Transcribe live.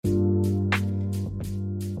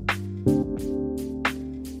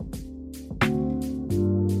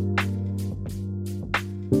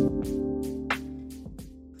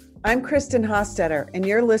I'm Kristen Hostetter, and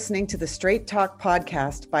you're listening to the Straight Talk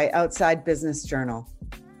podcast by Outside Business Journal.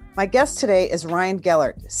 My guest today is Ryan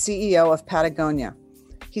Gellert, CEO of Patagonia.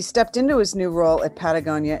 He stepped into his new role at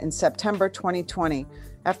Patagonia in September 2020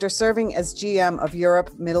 after serving as GM of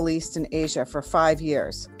Europe, Middle East, and Asia for 5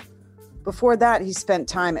 years. Before that, he spent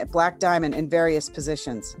time at Black Diamond in various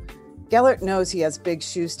positions. Gellert knows he has big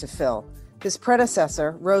shoes to fill. His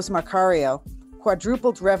predecessor, Rose Marcario,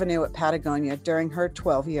 quadrupled revenue at Patagonia during her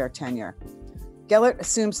 12-year tenure. Gellert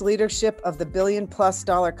assumes leadership of the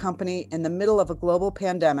billion-plus-dollar company in the middle of a global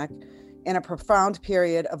pandemic and a profound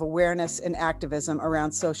period of awareness and activism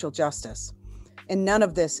around social justice. And none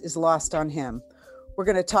of this is lost on him. We're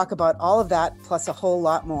going to talk about all of that, plus a whole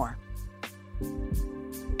lot more.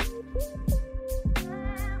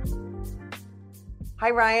 Hi,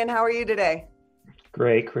 Ryan. How are you today?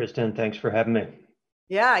 Great, Kristen. Thanks for having me.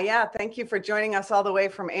 Yeah. Thank you for joining us all the way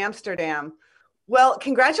from Amsterdam. Well,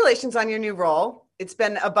 congratulations on your new role. It's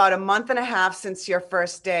been about a month and a half since your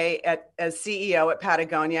first day as CEO at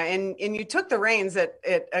Patagonia, and you took the reins at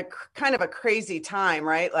a kind of a crazy time,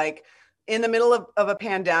 right? Like in the middle of a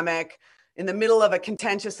pandemic, in the middle of a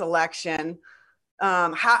contentious election.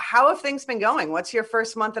 How have things been going? What's your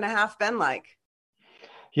first month and a half been like?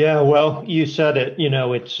 Yeah, well, you said it.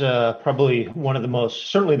 It's probably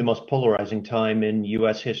certainly the most polarizing time in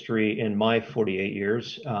U.S. history in my 48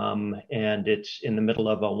 years. And it's in the middle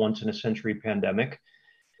of a once-in-a-century pandemic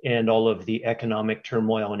and all of the economic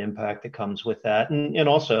turmoil and impact that comes with that. And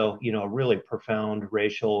also, a really profound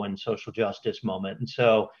racial and social justice moment. And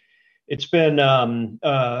so it's been,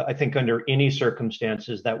 I think, under any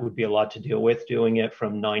circumstances, that would be a lot to deal with. Doing it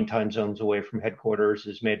from 9 time zones away from headquarters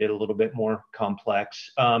has made it a little bit more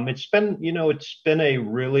complex. It's been a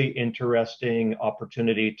really interesting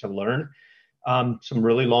opportunity to learn. Some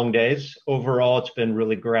really long days. Overall, it's been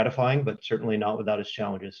really gratifying, but certainly not without its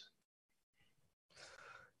challenges.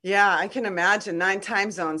 Yeah, I can imagine 9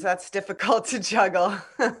 time zones. That's difficult to juggle.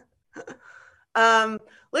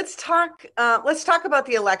 Let's talk about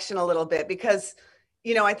the election a little bit because,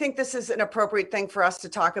 I think this is an appropriate thing for us to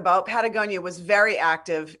talk about. Patagonia was very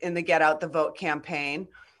active in the Get Out the Vote campaign.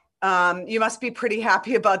 You must be pretty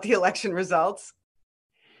happy about the election results.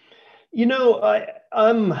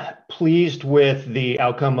 I'm pleased with the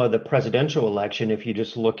outcome of the presidential election. If you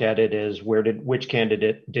just look at it as which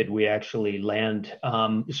candidate did we actually land?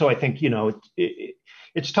 So I think,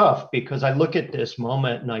 it's tough because I look at this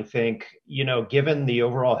moment and I think, given the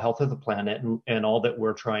overall health of the planet and all that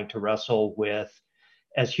we're trying to wrestle with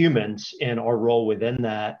as humans and our role within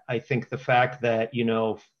that, I think the fact that,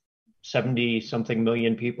 70 something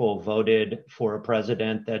million people voted for a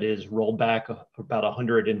president that is rolled back about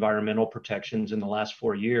 100 environmental protections in the last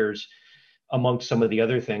 4 years, amongst some of the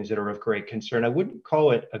other things that are of great concern. I wouldn't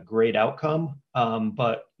call it a great outcome,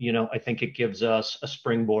 but I think it gives us a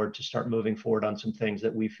springboard to start moving forward on some things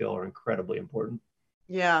that we feel are incredibly important.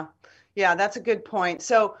 Yeah, that's a good point.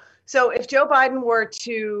 So if Joe Biden were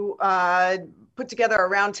to put together a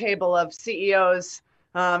roundtable of CEOs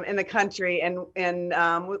in the country, and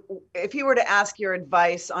if he were to ask your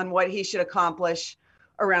advice on what he should accomplish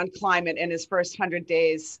around climate in his first 100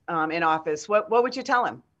 days in office, what would you tell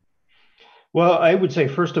him? Well, I would say,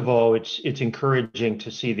 first of all, it's encouraging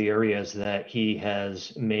to see the areas that he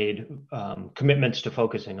has made commitments to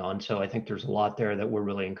focusing on. So I think there's a lot there that we're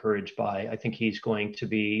really encouraged by. I think he's going to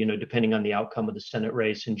be, depending on the outcome of the Senate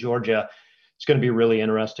race in Georgia, it's going to be really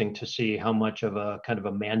interesting to see how much of a kind of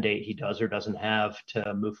a mandate he does or doesn't have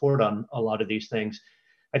to move forward on a lot of these things.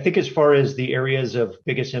 I think as far as the areas of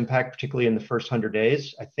biggest impact, particularly in the first 100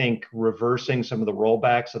 days, I think reversing some of the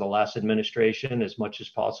rollbacks of the last administration as much as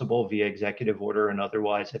possible via executive order and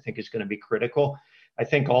otherwise, I think is going to be critical. I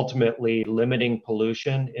think ultimately limiting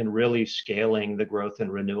pollution and really scaling the growth in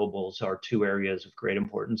renewables are 2 areas of great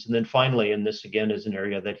importance. And then finally, and this again is an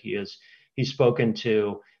area that he's spoken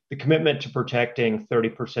to, the commitment to protecting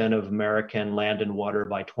 30% of American land and water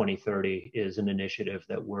by 2030 is an initiative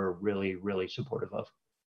that we're really, really supportive of.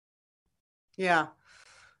 Yeah.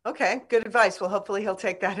 Okay. Good advice. Well, hopefully he'll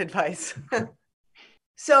take that advice.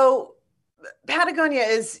 So Patagonia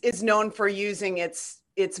is known for using its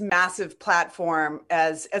massive platform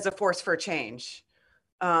as a force for change.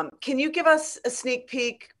 Can you give us a sneak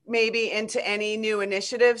peek maybe into any new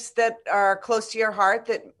initiatives that are close to your heart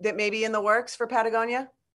that may be in the works for Patagonia?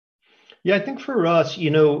 Yeah, I think for us,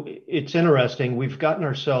 it's interesting. We've gotten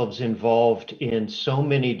ourselves involved in so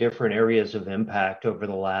many different areas of impact over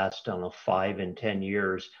the last, 5 and 10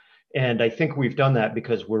 years. And I think we've done that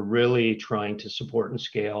because we're really trying to support and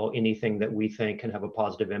scale anything that we think can have a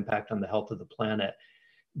positive impact on the health of the planet.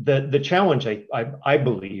 The challenge I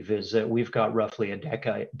believe is that we've got roughly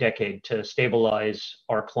a decade to stabilize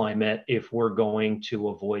our climate if we're going to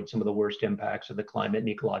avoid some of the worst impacts of the climate and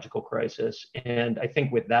ecological crisis. And I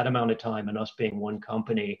think with that amount of time and us being one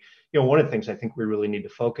company, one of the things I think we really need to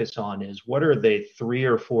focus on is what are the 3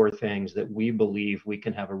 or 4 things that we believe we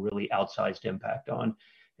can have a really outsized impact on.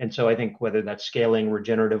 And so I think whether that's scaling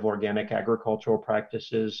regenerative organic agricultural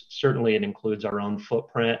practices, certainly it includes our own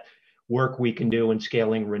footprint, work we can do in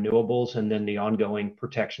scaling renewables, and then the ongoing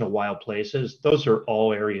protection of wild places. Those are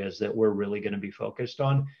all areas that we're really going to be focused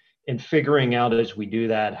on, and figuring out as we do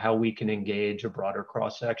that how we can engage a broader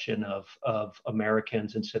cross section of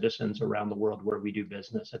Americans and citizens around the world where we do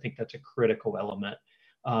business. I think that's a critical element.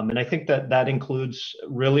 And I think that includes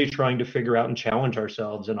really trying to figure out and challenge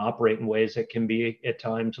ourselves and operate in ways that can be at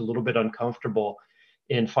times a little bit uncomfortable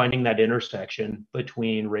in finding that intersection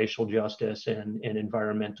between racial justice and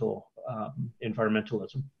environmentalism.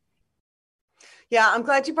 Yeah, I'm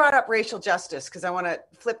glad you brought up racial justice because I want to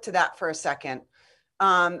flip to that for a second.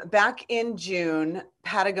 Back in June,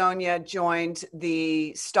 Patagonia joined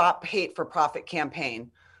the Stop Hate for Profit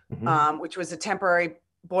campaign, which was a temporary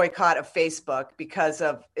boycott of Facebook because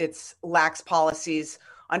of its lax policies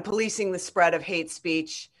on policing the spread of hate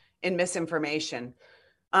speech and misinformation.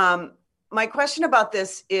 My question about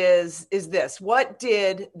this is this: what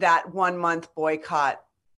did that 1-month boycott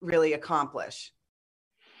really accomplish?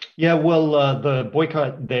 Yeah, well, the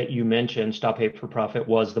boycott that you mentioned, Stop Hate for Profit,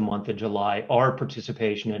 was the month of July. Our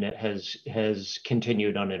participation in it has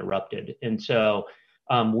continued uninterrupted. And so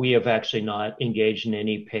we have actually not engaged in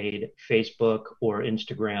any paid Facebook or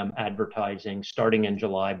Instagram advertising starting in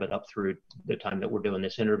July, but up through the time that we're doing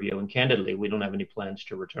this interview. And candidly, we don't have any plans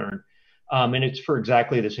to return. And it's for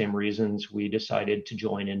exactly the same reasons we decided to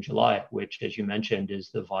join in July, which, as you mentioned, is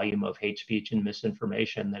the volume of hate speech and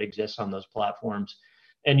misinformation that exists on those platforms.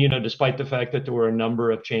 And, despite the fact that there were a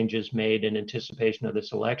number of changes made in anticipation of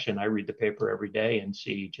this election, I read the paper every day and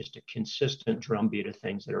see just a consistent drumbeat of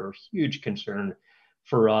things that are a huge concern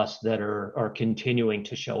for us that are continuing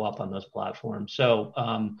to show up on those platforms. So,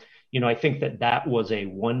 I think that was a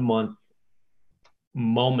 1-month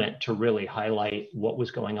moment to really highlight what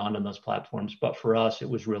was going on those platforms. But for us, it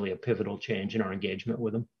was really a pivotal change in our engagement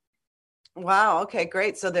with them. Wow. Okay,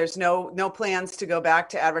 great. So there's no plans to go back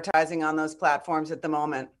to advertising on those platforms at the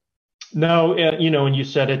moment. No, and you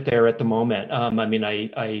said it there at the moment.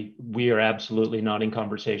 We are absolutely not in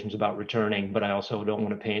conversations about returning, but I also don't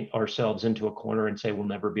want to paint ourselves into a corner and say we'll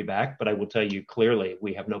never be back. But I will tell you clearly,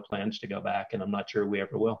 we have no plans to go back, and I'm not sure we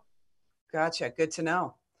ever will. Gotcha. Good to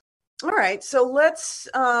know. All right, so let's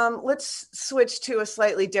switch to a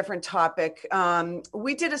slightly different topic.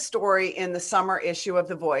 We did a story in the summer issue of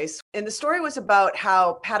The Voice, and the story was about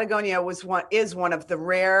how Patagonia is one of the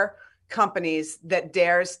rare companies that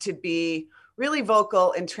dares to be really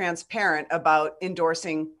vocal and transparent about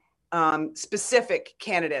endorsing specific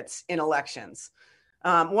candidates in elections.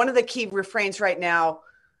 One of the key refrains right now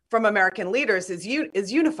from American leaders is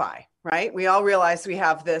unify. Right? We all realize we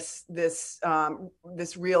have this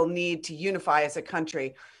real need to unify as a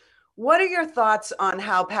country. What are your thoughts on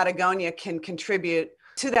how Patagonia can contribute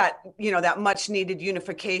to that, that much needed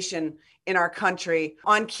unification in our country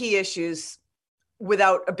on key issues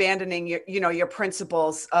without abandoning your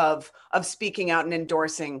principles of speaking out and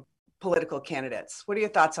endorsing political candidates? What are your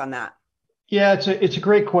thoughts on that? Yeah, it's a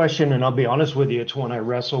great question, and I'll be honest with you, it's one I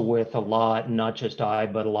wrestle with a lot, not just I,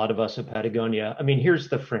 but a lot of us at Patagonia. I mean, here's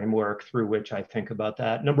the framework through which I think about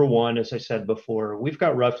that. Number one, as I said before, we've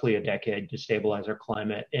got roughly a decade to stabilize our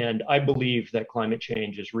climate, and I believe that climate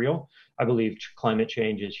change is real. I believe climate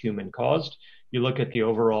change is human caused. You look at the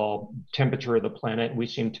overall temperature of the planet, we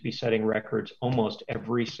seem to be setting records almost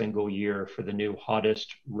every single year for the new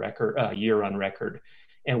hottest year on record.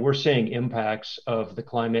 And we're seeing impacts of the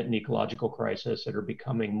climate and ecological crisis that are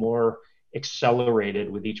becoming more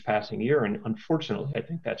accelerated with each passing year. And unfortunately, I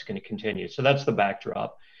think that's going to continue. So that's the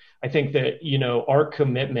backdrop. I think that, our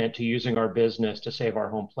commitment to using our business to save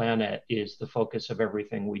our home planet is the focus of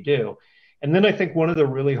everything we do. And then I think one of the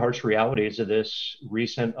really harsh realities of this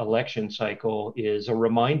recent election cycle is a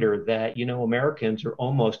reminder that, Americans are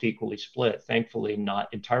almost equally split, thankfully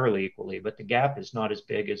not entirely equally, but the gap is not as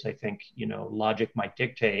big as I think, logic might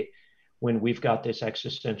dictate when we've got this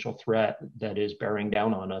existential threat that is bearing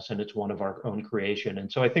down on us, and it's one of our own creation.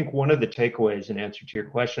 And so I think one of the takeaways in answer to your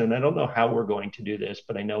question, and I don't know how we're going to do this,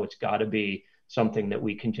 but I know it's got to be something that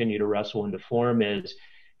we continue to wrestle into form, is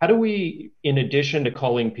how do we, in addition to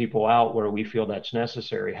calling people out where we feel that's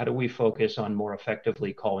necessary, how do we focus on more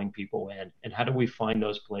effectively calling people in? And how do we find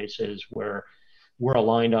those places where we're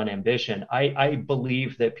aligned on ambition. I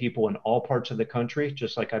believe that people in all parts of the country,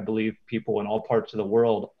 just like I believe people in all parts of the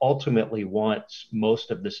world, ultimately want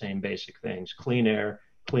most of the same basic things: clean air,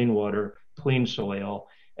 clean water, clean soil,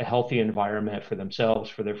 a healthy environment for themselves,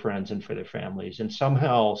 for their friends, and for their families. And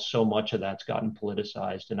somehow so much of that's gotten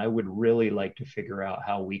politicized. And I would really like to figure out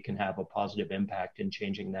how we can have a positive impact in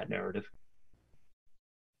changing that narrative.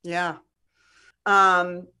 Yeah.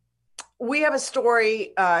 We have a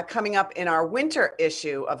story coming up in our winter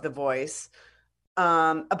issue of The Voice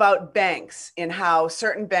about banks and how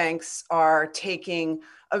certain banks are taking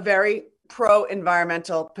a very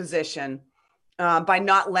pro-environmental position by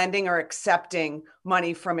not lending or accepting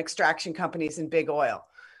money from extraction companies and big oil.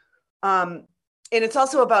 And it's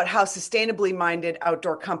also about how sustainably minded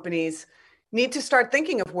outdoor companies need to start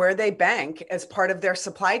thinking of where they bank as part of their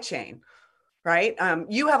supply chain. Right?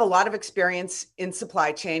 You have a lot of experience in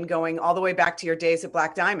supply chain going all the way back to your days at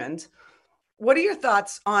Black Diamond. What are your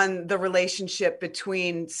thoughts on the relationship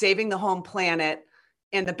between saving the home planet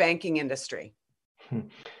and the banking industry?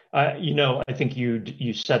 I think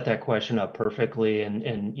you set that question up perfectly,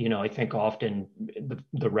 and I think often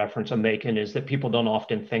the reference I'm making is that people don't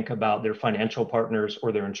often think about their financial partners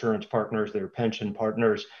or their insurance partners, their pension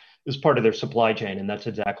partners, as part of their supply chain, and that's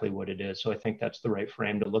exactly what it is. So I think that's the right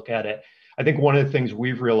frame to look at it. I think one of the things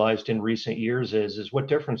we've realized in recent years is what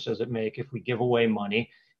difference does it make if we give away money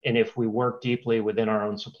and if we work deeply within our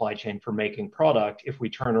own supply chain for making product, if we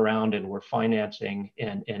turn around and we're financing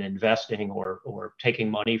and investing or taking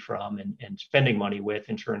money from and spending money with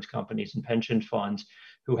insurance companies and pension funds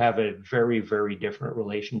who have a very, very different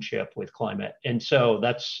relationship with climate. And so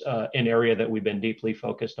that's an area that we've been deeply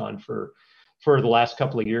focused on for the last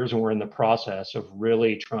couple of years, and we're in the process of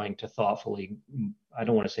really trying to thoughtfully, I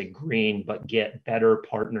don't want to say green, but get better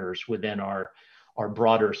partners within our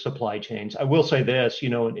broader supply chains. I will say this,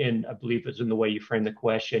 and I believe it's in the way you framed the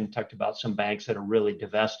question, talked about some banks that are really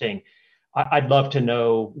divesting. I'd love to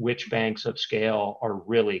know which banks of scale are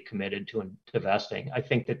really committed to divesting. I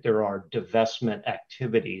think that there are divestment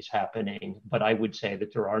activities happening, but I would say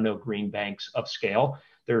that there are no green banks of scale.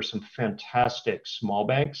 There are some fantastic small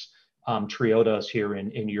banks. Triodos here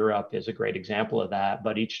in Europe is a great example of that.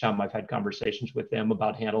 But each time I've had conversations with them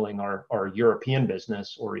about handling our European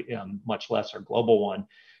business, or much less our global one,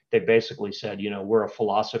 they basically said, we're a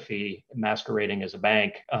philosophy masquerading as a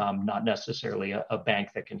bank, not necessarily a bank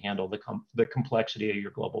that can handle the complexity of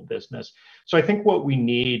your global business. So I think what we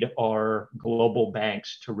need are global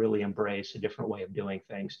banks to really embrace a different way of doing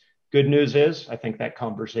things. Good news is, I think that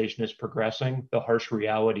conversation is progressing. The harsh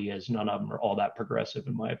reality is none of them are all that progressive,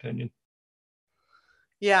 in my opinion.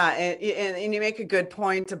 Yeah, and you make a good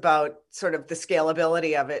point about sort of the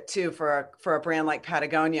scalability of it too. For a brand like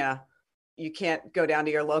Patagonia, you can't go down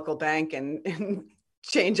to your local bank and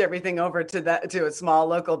change everything over to a small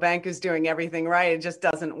local bank who's doing everything right. It just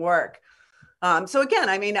doesn't work. So again,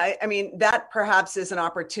 I mean that perhaps is an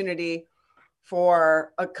opportunity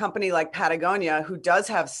for a company like Patagonia, who does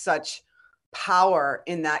have such power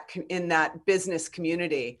in that business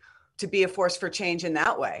community, to be a force for change in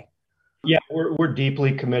that way. Yeah, we're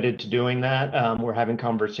deeply committed to doing that. We're having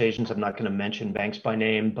conversations. I'm not going to mention banks by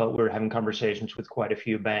name, but we're having conversations with quite a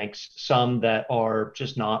few banks, some that are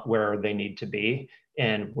just not where they need to be.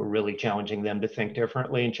 And we're really challenging them to think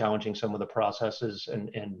differently and challenging some of the processes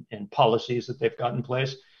and policies that they've got in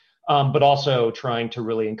place. But also trying to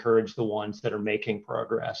really encourage the ones that are making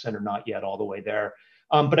progress and are not yet all the way there.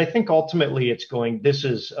 But I think ultimately this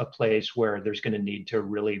is a place where there's going to need to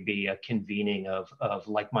really be a convening of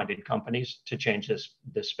like-minded companies to change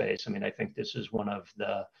this space. I mean, I think this is one of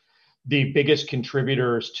the biggest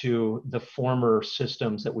contributors to the former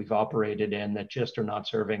systems that we've operated in that just are not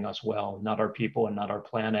serving us well, not our people and not our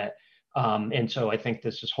planet. And so I think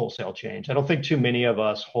this is wholesale change. I don't think too many of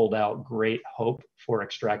us hold out great hope for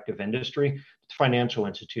extractive industry. The financial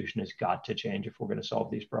institution has got to change if we're going to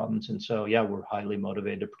solve these problems. And so, yeah, we're highly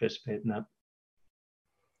motivated to participate in that.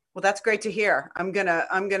 Well, that's great to hear. I'm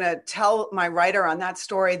gonna tell my writer on that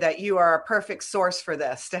story that you are a perfect source for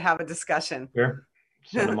this to have a discussion. Sure.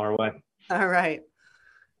 Send them our way. All right.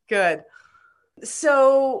 Good.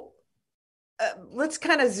 So let's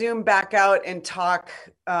kind of zoom back out and talk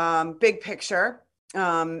big picture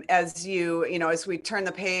as as we turn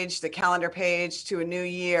the calendar page to a new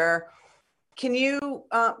year. Can you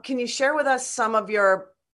share with us some of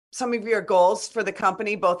your goals for the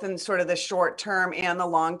company, both in sort of the short term and the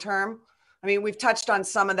long term? I mean, we've touched on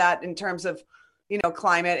some of that in terms of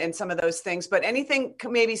climate and some of those things, but anything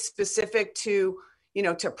maybe specific to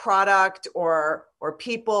to product or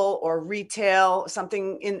people or retail,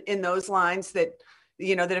 something in those lines that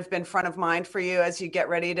that have been front of mind for you as you get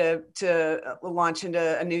ready to launch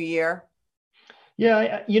into a new year?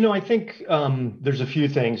 Yeah, I think there's a few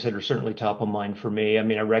things that are certainly top of mind for me. I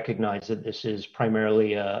mean, I recognize that this is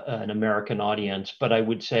primarily an American audience, but I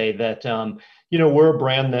would say that, we're a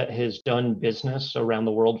brand that has done business around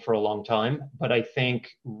the world for a long time. But I think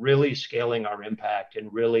really scaling our impact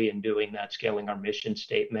and really in doing that, scaling our mission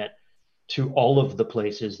statement to all of the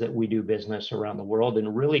places that we do business around the world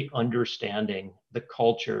and really understanding the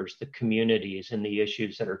cultures, the communities, and the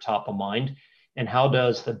issues that are top of mind. And how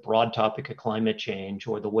does the broad topic of climate change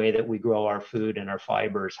or the way that we grow our food and our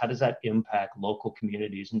fibers, how does that impact local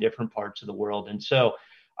communities in different parts of the world? And so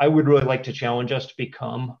I would really like to challenge us to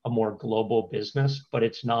become a more global business, but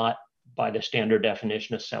it's not by the standard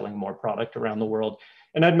definition of selling more product around the world.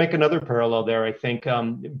 And I'd make another parallel there. I think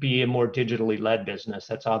be a more digitally led business.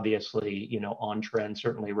 That's obviously, on trend,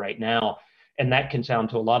 certainly right now. And that can sound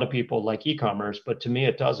to a lot of people like e-commerce, but to me,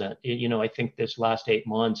 it doesn't. I think this last 8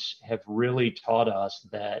 months have really taught us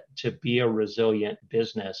that to be a resilient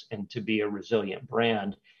business and to be a resilient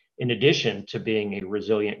brand, in addition to being a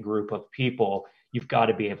resilient group of people, you've got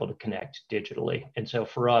to be able to connect digitally. And so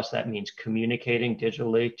for us, that means communicating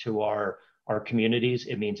digitally to our communities.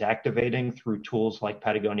 It means activating through tools like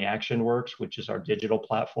Patagonia Action Works, which is our digital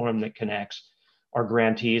platform that connects our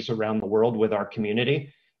grantees around the world with our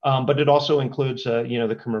community. But it also includes,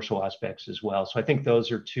 the commercial aspects as well. So I think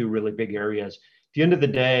those are two really big areas. At the end of the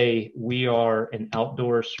day, we are an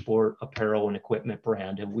outdoor sport apparel and equipment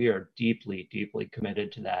brand, and we are deeply, deeply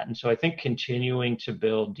committed to that. And so I think continuing to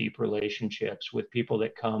build deep relationships with people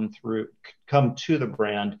that come to the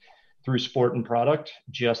brand through sport and product,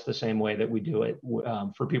 just the same way that we do it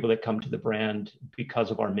for people that come to the brand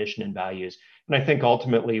because of our mission and values. And I think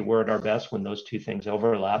ultimately we're at our best when those two things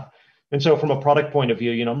overlap. And so from a product point of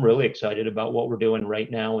view, I'm really excited about what we're doing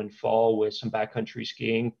right now in fall with some backcountry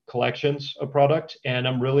skiing collections of product. And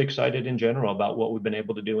I'm really excited in general about what we've been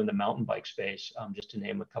able to do in the mountain bike space, just to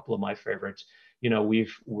name a couple of my favorites.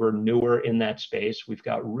 We're newer in that space. We've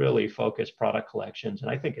got really focused product collections.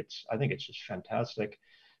 And I think it's just fantastic,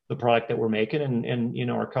 the product that we're making,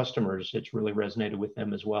 and our customers, it's really resonated with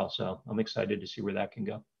them as well. So I'm excited to see where that can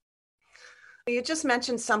go. You just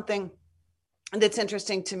mentioned something that's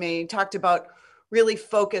interesting to me. You talked about really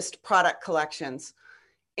focused product collections.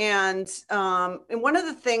 And one of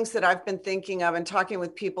the things that I've been thinking of and talking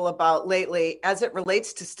with people about lately as it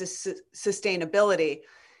relates to sustainability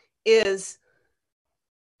is,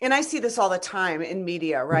 and I see this all the time in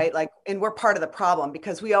media, right? And we're part of the problem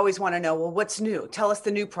because we always want to know, well, what's new? Tell us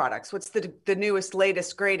the new products. What's the newest,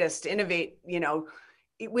 latest, greatest, innovate,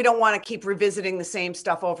 we don't want to keep revisiting the same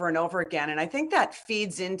stuff over and over again. And I think that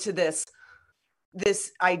feeds into this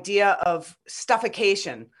idea of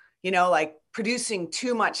stuffication, like producing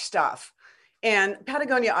too much stuff. And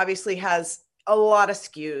Patagonia obviously has a lot of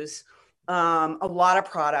SKUs, a lot of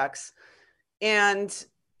products. And,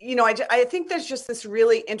 I think there's just this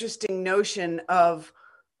really interesting notion of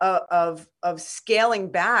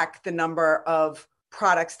scaling back the number of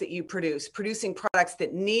products that you produce, producing products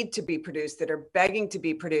that need to be produced, that are begging to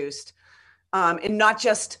be produced, and not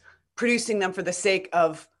just producing them for the sake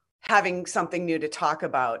of having something new to talk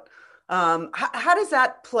about. How does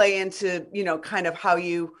that play into, kind of how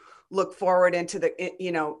you look forward into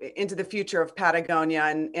the future of Patagonia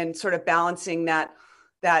and sort of balancing that,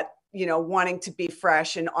 wanting to be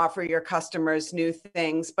fresh and offer your customers new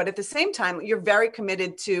things, but at the same time, you're very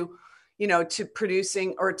committed to, to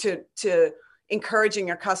producing or to encouraging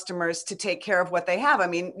your customers to take care of what they have. I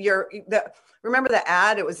mean, remember the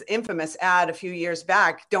ad? It was an infamous ad a few years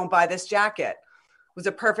back. Don't buy this jacket. Was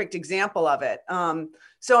a perfect example of it.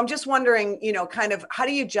 So I'm just wondering, kind of how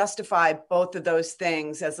do you justify both of those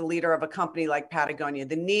things as a leader of a company like Patagonia,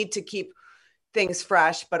 the need to keep things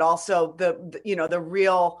fresh, but also the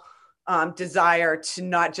real desire to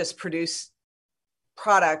not just produce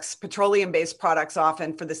products, petroleum-based products,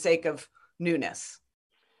 often for the sake of newness?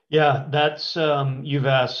 Yeah, that's you've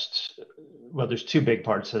asked. Well, there's two big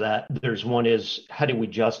parts of that. There's one is how do we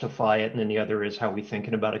justify it, and then the other is how are we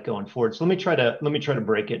thinking about it going forward. So let me try to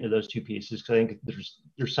break it into those two pieces because I think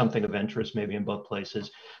there's something of interest maybe in both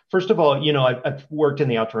places. First of all, I've worked in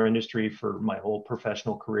the outdoor industry for my whole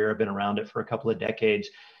professional career. I've been around it for a couple of decades,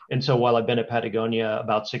 and so while I've been at Patagonia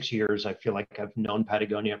about 6 years, I feel like I've known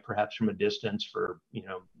Patagonia perhaps from a distance for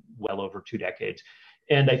well over 2 decades.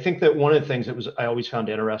 And I think that one of the things I always found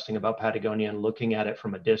interesting about Patagonia and looking at it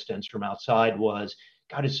from a distance from outside was,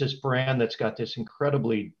 God, it's this brand that's got this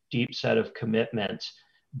incredibly deep set of commitments,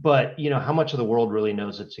 but how much of the world really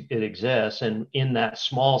knows it exists? And in that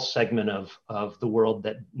small segment of the world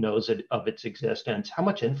that knows it of its existence, how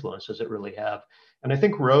much influence does it really have? And I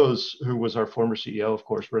think Rose, who was our former CEO, of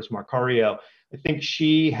course, Rose Marcario, I think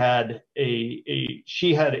she had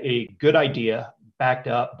a good idea backed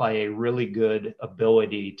up by a really good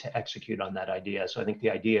ability to execute on that idea. So I think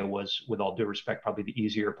the idea was, with all due respect, probably the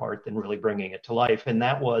easier part than really bringing it to life. And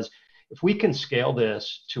that was, if we can scale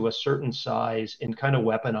this to a certain size and kind of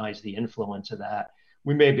weaponize the influence of that,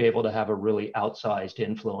 we may be able to have a really outsized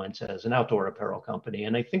influence as an outdoor apparel company.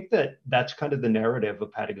 And I think that that's kind of the narrative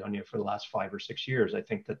of Patagonia for the last 5 or 6 years. I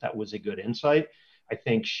think that that was a good insight. I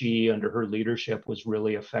think she, under her leadership, was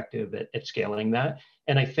really effective at scaling that.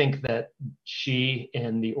 And I think that she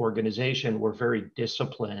and the organization were very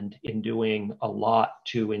disciplined in doing a lot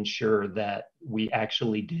to ensure that we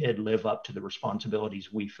actually did live up to the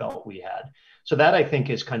responsibilities we felt we had. So that, I think,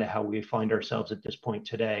 is kind of how we find ourselves at this point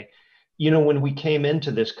today. When we came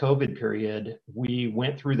into this COVID period, we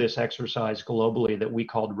went through this exercise globally that we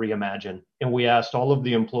called Reimagine. And we asked all of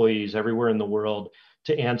the employees everywhere in the world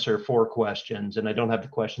to answer 4 questions. And I don't have the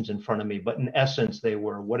questions in front of me, but in essence, they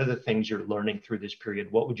were: what are the things you're learning through this period?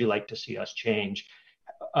 What would you like to see us change?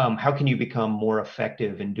 How can you become more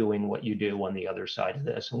effective in doing what you do on the other side of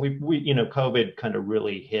this? And COVID kind of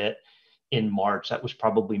really hit in March. That was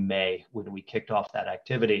probably May when we kicked off that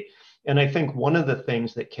activity. And I think one of the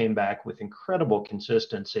things that came back with incredible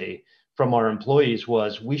consistency from our employees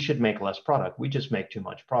was, we should make less product. We just make too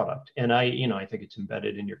much product. And I think it's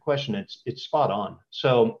embedded in your question. It's spot on.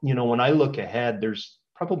 So, when I look ahead, there's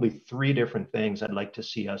probably 3 different things I'd like to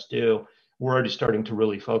see us do. We're already starting to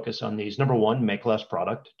really focus on these. Number 1, make less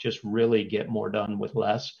product, just really get more done with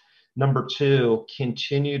less. Number 2,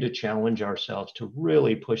 continue to challenge ourselves to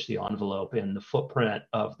really push the envelope in the footprint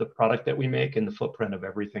of the product that we make and the footprint of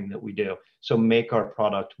everything that we do. So make our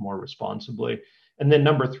product more responsibly. And then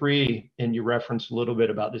number 3, and you referenced a little bit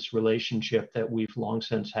about this relationship that we've long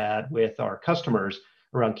since had with our customers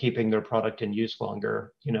around keeping their product in use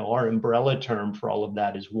longer. Our umbrella term for all of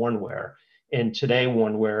that is OneWear. And today,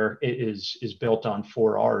 OneWear is built on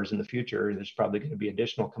 4 R's. In the future, there's probably going to be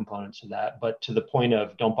additional components of that. But to the point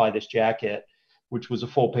of, don't buy this jacket, which was a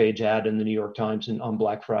full-page ad in the New York Times on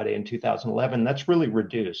Black Friday in 2011, that's really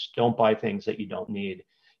reduced. Don't buy things that you don't need.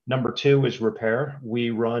 Number 2 is repair. We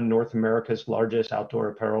run North America's largest outdoor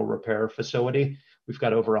apparel repair facility. We've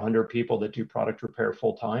got over 100 people that do product repair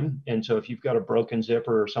full-time. And so if you've got a broken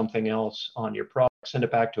zipper or something else on your product, send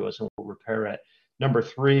it back to us and we'll repair it. Number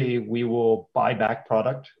 3, we will buy back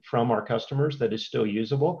product from our customers that is still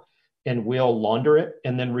usable, and we'll launder it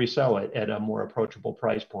and then resell it at a more approachable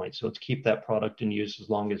price point. So let's keep that product in use as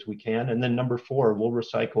long as we can. And then number 4, we'll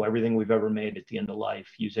recycle everything we've ever made at the end of life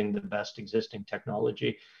using the best existing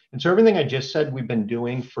technology. And so everything I just said, we've been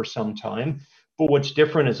doing for some time. But what's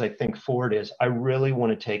different is, I think, forward is, I really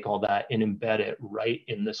want to take all that and embed it right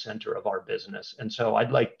in the center of our business. And so I'd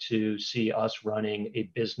like to see us running a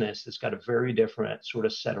business that's got a very different sort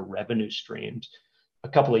of set of revenue streams a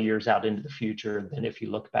couple of years out into the future than if you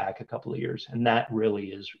look back a couple of years. And that really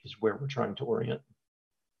is where we're trying to orient.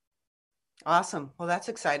 Awesome. Well, that's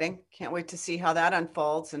exciting. Can't wait to see how that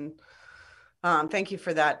unfolds. And thank you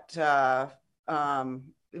for that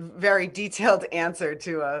very detailed answer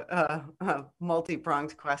to a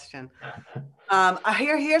multi-pronged question.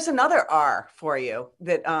 Here's another R for you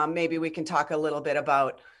that maybe we can talk a little bit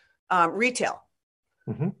about. Retail.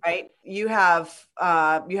 Mm-hmm. Right? You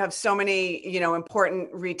have so many, important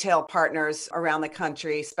retail partners around the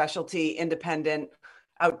country: specialty, independent,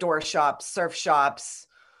 outdoor shops, surf shops,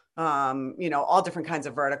 all different kinds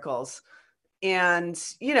of verticals. And,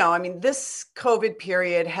 this COVID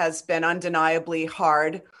period has been undeniably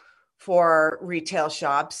hard for retail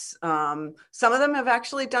shops. Some of them have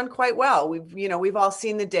actually done quite well. We've all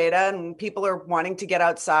seen the data, and people are wanting to get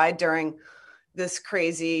outside during this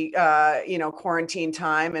crazy, quarantine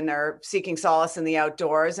time, and they're seeking solace in the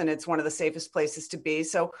outdoors, and it's one of the safest places to be.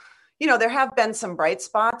 So, there have been some bright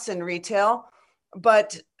spots in retail,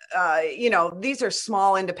 but, these are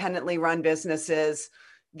small, independently run businesses.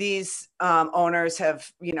 These owners have,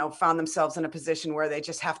 found themselves in a position where they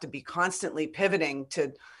just have to be constantly pivoting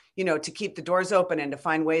to keep the doors open and to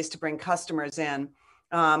find ways to bring customers in.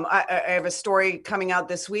 I have a story coming out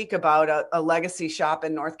this week about a legacy shop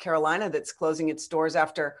in North Carolina that's closing its doors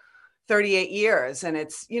after 38 years. And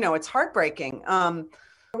it's heartbreaking.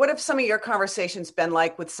 What have some of your conversations been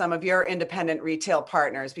like with some of your independent retail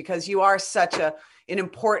partners? Because you are such an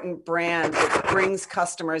important brand that brings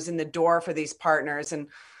customers in the door for these partners. And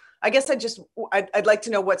I guess I'd like to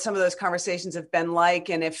know what some of those conversations have been like,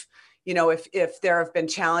 and if there have been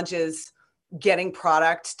challenges getting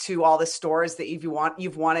product to all the stores that you've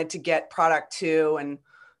wanted to get product to, and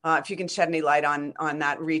if you can shed any light on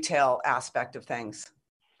that retail aspect of things.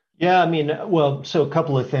 Yeah, I mean, well, so a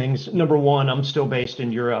couple of things. Number one, I'm still based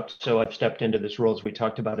in Europe, so I've stepped into this role as we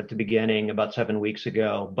talked about at the beginning about 7 weeks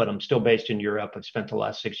ago, but I'm still based in Europe. I've spent the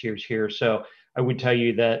last 6 years here. So I would tell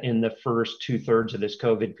you that in the first two-thirds of this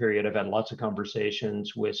COVID period, I've had lots of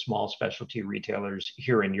conversations with small specialty retailers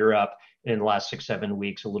here in Europe. In the last 6, 7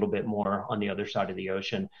 weeks, a little bit more on the other side of the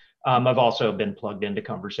ocean. I've also been plugged into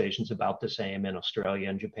conversations about the same in Australia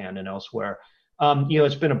and Japan and elsewhere.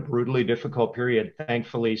 It's been a brutally difficult period.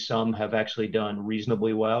 Thankfully, some have actually done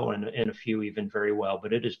reasonably well, and a few even very well.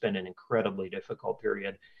 But it has been an incredibly difficult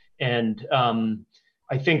period. And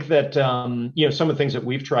I think that some of the things that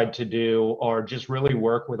we've tried to do are just really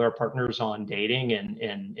work with our partners on dating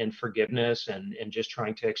and forgiveness, and just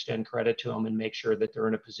trying to extend credit to them and make sure that they're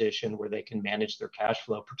in a position where they can manage their cash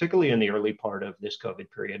flow, particularly in the early part of this COVID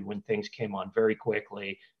period when things came on very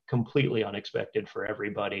quickly, completely unexpected for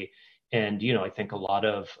everybody. And I think a lot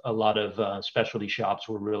of specialty shops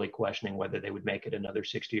were really questioning whether they would make it another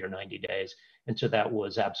 60 or 90 days. And so that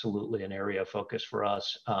was absolutely an area of focus for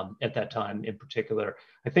us at that time in particular.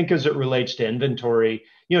 I think as it relates to inventory,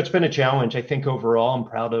 it's been a challenge. I think overall, I'm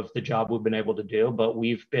proud of the job we've been able to do, but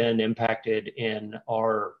we've been impacted in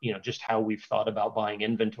our, just how we've thought about buying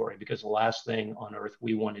inventory, because the last thing on earth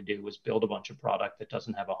we want to do is build a bunch of product that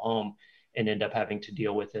doesn't have a home and end up having to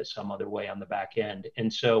deal with it some other way on the back end.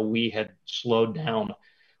 And so we had slowed down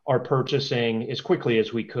our purchasing as quickly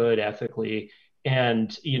as we could ethically.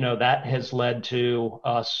 And, that has led to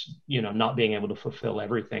us, not being able to fulfill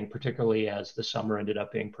everything, particularly as the summer ended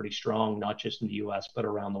up being pretty strong, not just in the US, but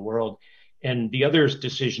around the world. And the other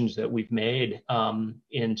decisions that we've made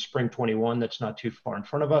in spring 21, that's not too far in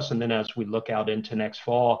front of us. And then as we look out into next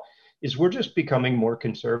fall, is we're just becoming more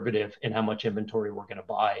conservative in how much inventory we're going to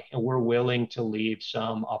buy. And we're willing to leave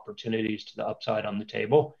some opportunities to the upside on the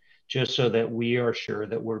table, just so that we are sure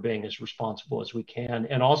that we're being as responsible as we can,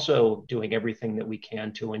 and also doing everything that we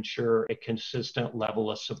can to ensure a consistent level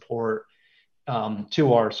of support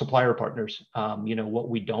to our supplier partners. What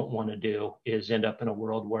we don't want to do is end up in a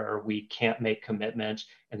world where we can't make commitments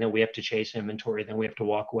and then we have to chase inventory, then we have to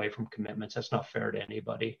walk away from commitments. That's not fair to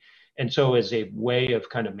anybody. And so as a way of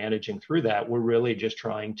kind of managing through that, we're really just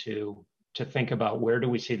trying to think about where do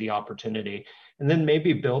we see the opportunity, and then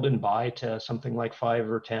maybe build and buy to something like 5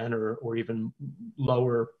 or 10 or even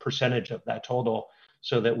lower percentage of that total,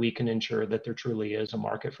 so that we can ensure that there truly is a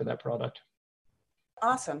market for that product.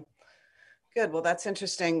 Awesome. Good. Well, that's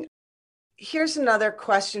interesting. Here's another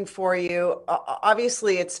question for you.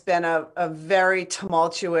 Obviously, it's been a very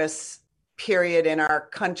tumultuous period in our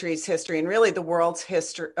country's history, and really the world's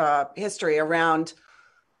history around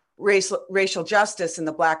racial justice and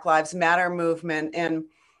the Black Lives Matter movement. And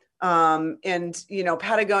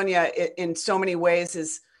Patagonia in so many ways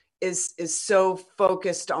is so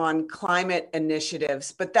focused on climate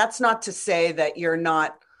initiatives, but that's not to say that you're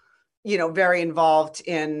not very involved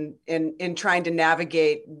in trying to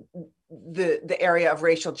navigate the area of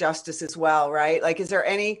racial justice as well, right? Like, is there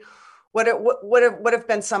what have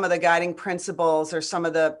been some of the guiding principles or some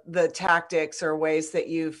of the tactics or ways that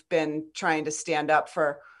you've been trying to stand up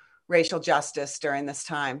for racial justice during this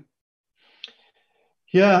time?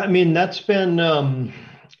 Yeah, I mean, that's been,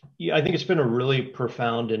 I think it's been a really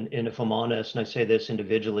profound, and if I'm honest, and I say this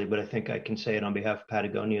individually, but I think I can say it on behalf of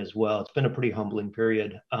Patagonia as well, it's been a pretty humbling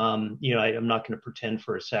period. I'm not going to pretend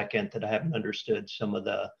for a second that I haven't understood some of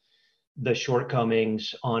the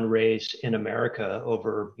shortcomings on race in America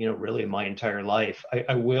over, really my entire life.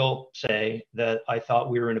 I will say that I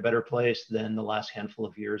thought we were in a better place than the last handful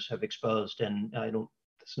of years have exposed. And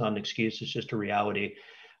it's not an excuse, it's just a reality.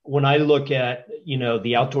 When I look at,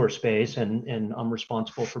 the outdoor space, and I'm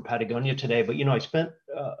responsible for Patagonia today, but, I spent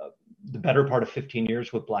the better part of 15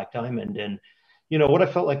 years with Black Diamond. And, what I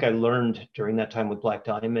felt like I learned during that time with Black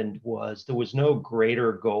Diamond was there was no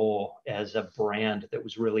greater goal as a brand that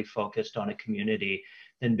was really focused on a community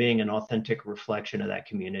than being an authentic reflection of that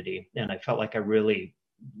community. And I felt like I really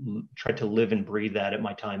tried to live and breathe that at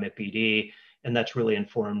my time at BD. And that's really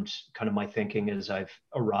informed kind of my thinking as I've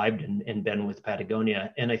arrived and been with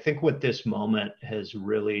Patagonia. And I think what this moment has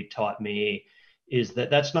really taught me is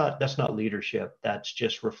that that's not leadership. That's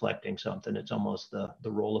just reflecting something. It's almost the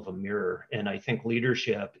role of a mirror. And I think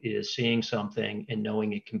leadership is seeing something and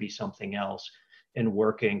knowing it can be something else and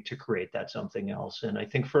working to create that something else. And I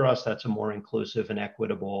think for us, that's a more inclusive and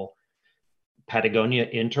equitable Patagonia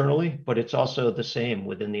internally, but it's also the same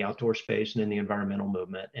within the outdoor space and in the environmental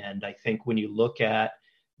movement. And I think when you look at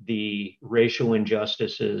the racial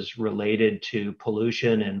injustices related to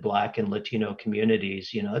pollution in Black and Latino communities,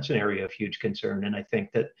 that's an area of huge concern. And I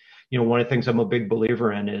think that, one of the things I'm a big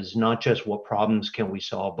believer in is not just what problems can we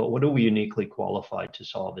solve, but what are we uniquely qualified to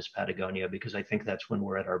solve as Patagonia, because I think that's when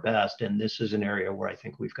we're at our best. And this is an area where I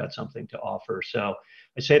think we've got something to offer. So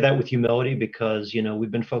I say that with humility because,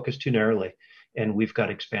 we've been focused too narrowly, and we've got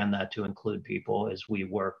to expand that to include people as we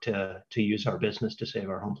work to use our business to save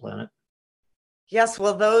our home planet. Yes,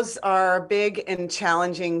 well, those are big and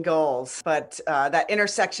challenging goals, but that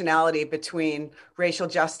intersectionality between racial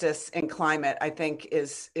justice and climate, I think,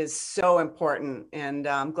 is so important. And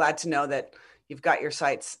I'm glad to know that you've got your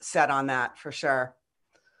sights set on that for sure.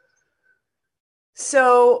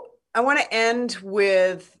 So I want to end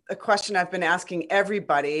with a question I've been asking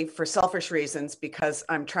everybody for selfish reasons, because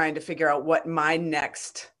I'm trying to figure out what my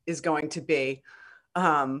next is going to be.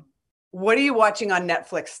 What are you watching on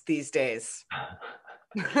Netflix these days?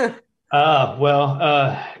 I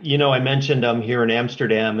mentioned I'm here in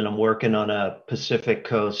Amsterdam and I'm working on a Pacific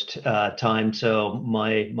Coast time. So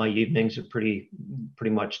my evenings are pretty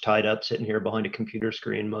much tied up sitting here behind a computer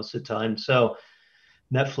screen most of the time. So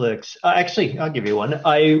Netflix, actually, I'll give you one.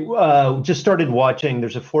 I just started watching,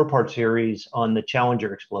 there's a 4-part series on the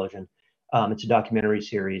Challenger explosion. It's a documentary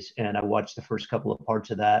series, and I watched the first couple of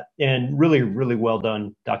parts of that, and really, really well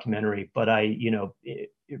done documentary. But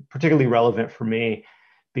particularly relevant for me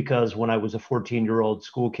because when I was a 14-year-old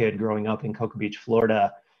school kid growing up in Cocoa Beach,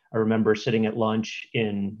 Florida, I remember sitting at lunch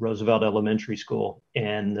in Roosevelt Elementary School,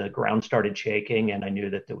 and the ground started shaking, and I knew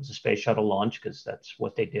that there was a space shuttle launch because that's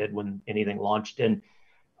what they did when anything launched. And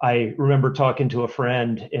I remember talking to a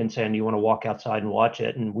friend and saying, you want to walk outside and watch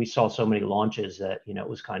it? And we saw so many launches that, it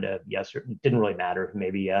was kind of yes, or it didn't really matter.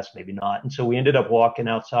 Maybe yes, maybe not. And so we ended up walking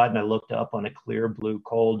outside, and I looked up on a clear, blue,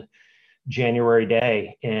 cold January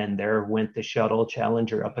day, and there went the shuttle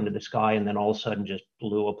Challenger up into the sky, and then all of a sudden just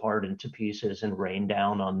blew apart into pieces and rained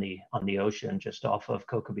down on the ocean just off of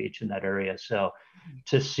Cocoa Beach in that area. So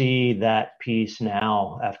to see that piece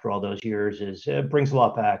now after all those years it brings a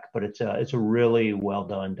lot back, but it's a really well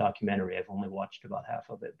done documentary. I've only watched about half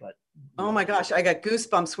of it, but oh my gosh, I got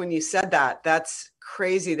goosebumps when you said that. That's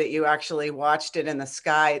crazy that you actually watched it in the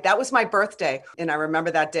sky. That was my birthday, and I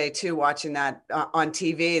remember that day too, watching that on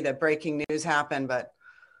TV. The breaking news happened, but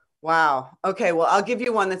wow. Okay, well, I'll give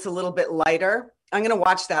you one that's a little bit lighter. I'm going to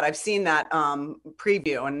watch that. I've seen that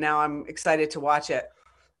preview, and now I'm excited to watch it.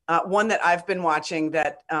 One that I've been watching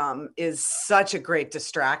that is such a great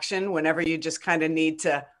distraction whenever you just kind of need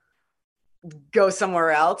to go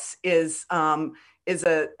somewhere else is a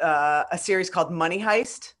series called Money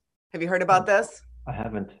Heist. Have you heard about this? I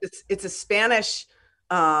haven't. It's a Spanish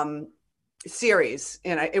series,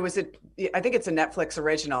 and I think it's a Netflix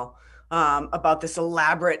original about this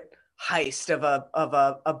elaborate heist of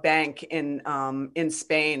a bank in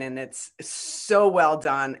Spain, and it's so well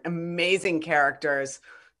done. Amazing characters,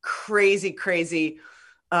 crazy.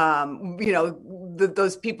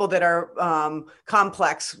 Those people that are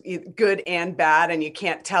complex, good and bad, and you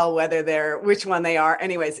can't tell which one they are.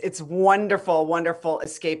 Anyways, it's wonderful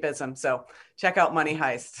escapism. So check out Money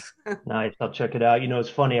Heist. Nice, I'll check it out. It's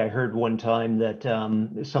funny. I heard one time that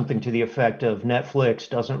something to the effect of Netflix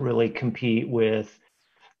doesn't really compete with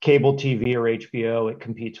cable TV or HBO. It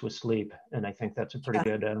competes with sleep, and I think that's a pretty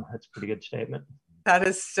good statement. That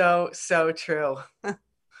is so true.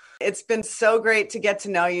 It's been so great to get to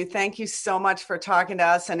know you. Thank you so much for talking to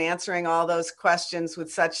us and answering all those questions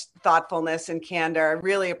with such thoughtfulness and candor. I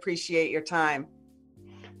really appreciate your time.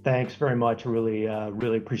 Thanks very much. Really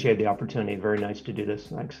appreciate the opportunity. Very nice to do this.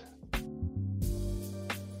 Thanks.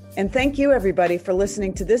 And thank you, everybody, for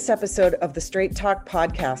listening to this episode of the Straight Talk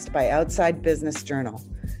podcast by Outside Business Journal.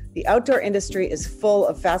 The outdoor industry is full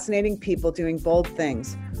of fascinating people doing bold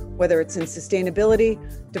things, whether it's in sustainability,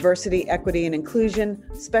 diversity, equity, and inclusion,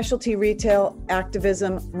 specialty retail,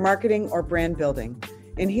 activism, marketing, or brand building.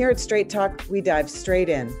 And here at Straight Talk, we dive straight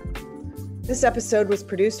in. This episode was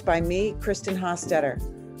produced by me, Kristen Hostetter.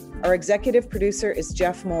 Our executive producer is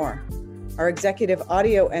Jeff Moore. Our executive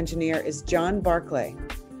audio engineer is John Barclay.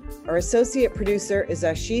 Our associate producer is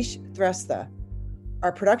Ashish Threstha.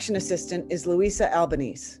 Our production assistant is Luisa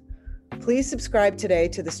Albanese. Please subscribe today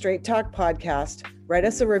to the Straight Talk podcast, write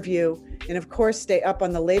us a review, and of course, stay up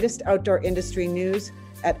on the latest outdoor industry news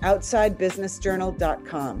at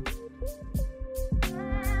outsidebusinessjournal.com.